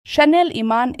Chanel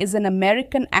Iman is an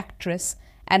American actress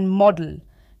and model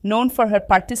known for her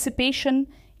participation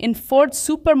in Ford's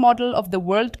Supermodel of the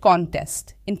World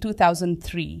contest in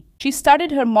 2003. She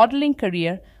started her modeling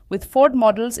career with Ford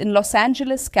models in Los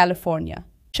Angeles, California.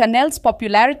 Chanel's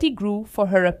popularity grew for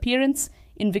her appearance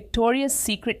in Victoria's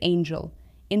Secret Angel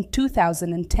in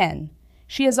 2010.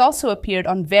 She has also appeared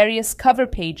on various cover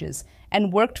pages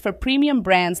and worked for premium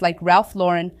brands like Ralph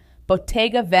Lauren,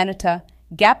 Bottega Veneta,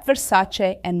 Gap,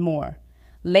 Versace, and more.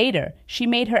 Later, she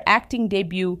made her acting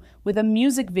debut with a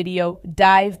music video,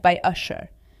 Dive by Usher.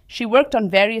 She worked on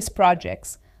various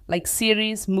projects like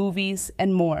series, movies,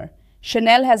 and more.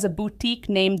 Chanel has a boutique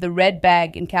named The Red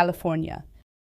Bag in California.